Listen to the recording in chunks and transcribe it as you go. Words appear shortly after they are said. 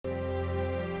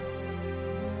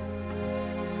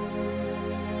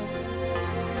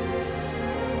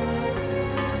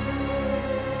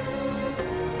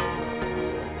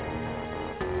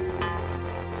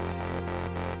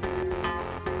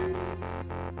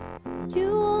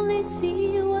only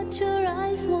see what your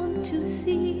eyes want to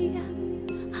see.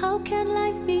 How can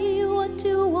life be what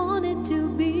you want it to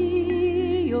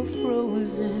be? You're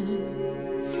frozen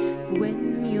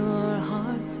when your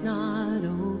heart's not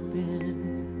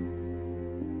open.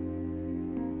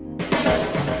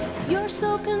 You're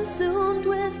so consumed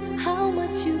with how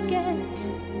much you get.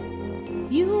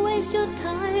 You waste your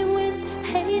time with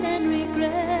hate and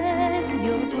regret.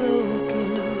 You're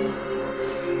broken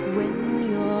when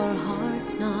your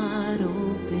heart's not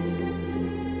open.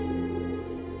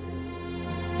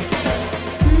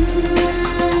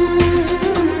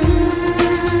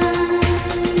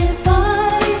 If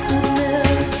I could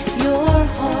melt your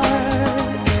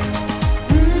heart,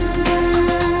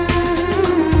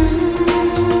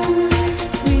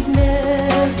 we'd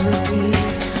never be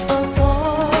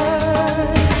apart.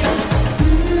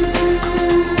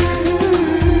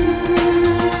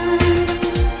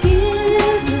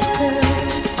 Give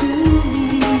yourself to me.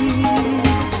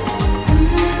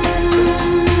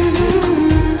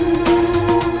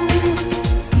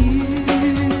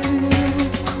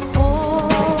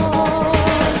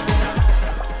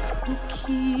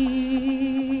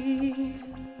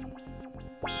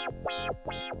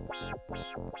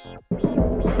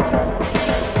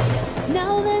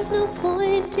 Now there's no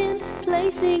point in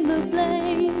placing the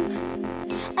blame,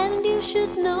 and you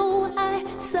should know I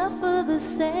suffer the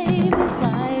same. If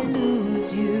I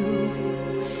lose you,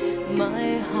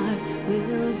 my heart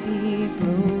will be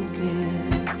broken.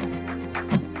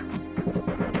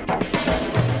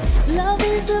 Love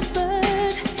is a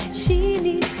bird, she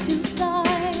needs to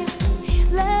fly.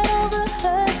 Let all the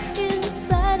hurt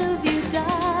inside of you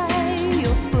die.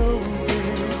 You're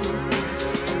frozen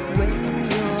when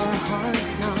your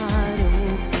heart's not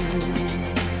open.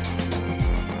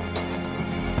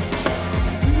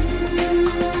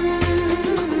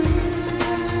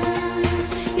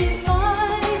 If I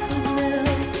could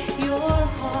melt your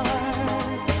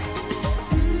heart,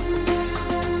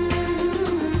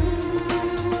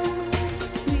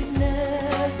 we'd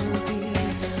never be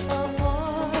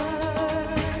apart.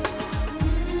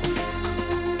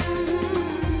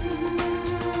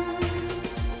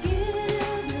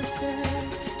 Give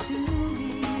yourself to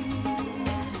me.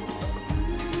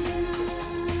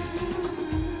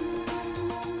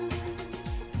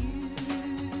 You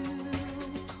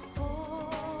hold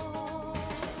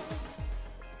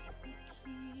the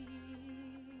key.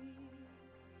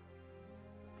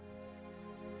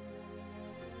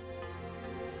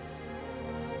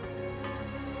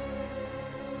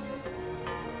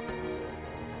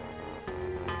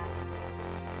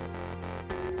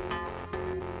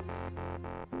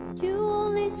 You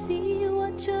only see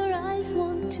what your eyes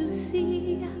want to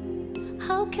see.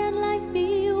 How can life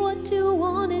be what you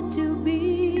want it to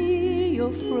be?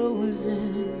 You're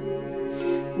frozen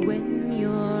when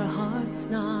your heart's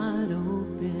not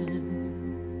open.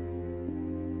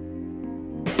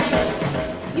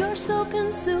 You're so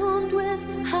consumed with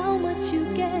how much you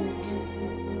get.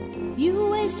 You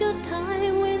waste your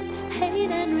time with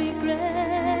hate and regret.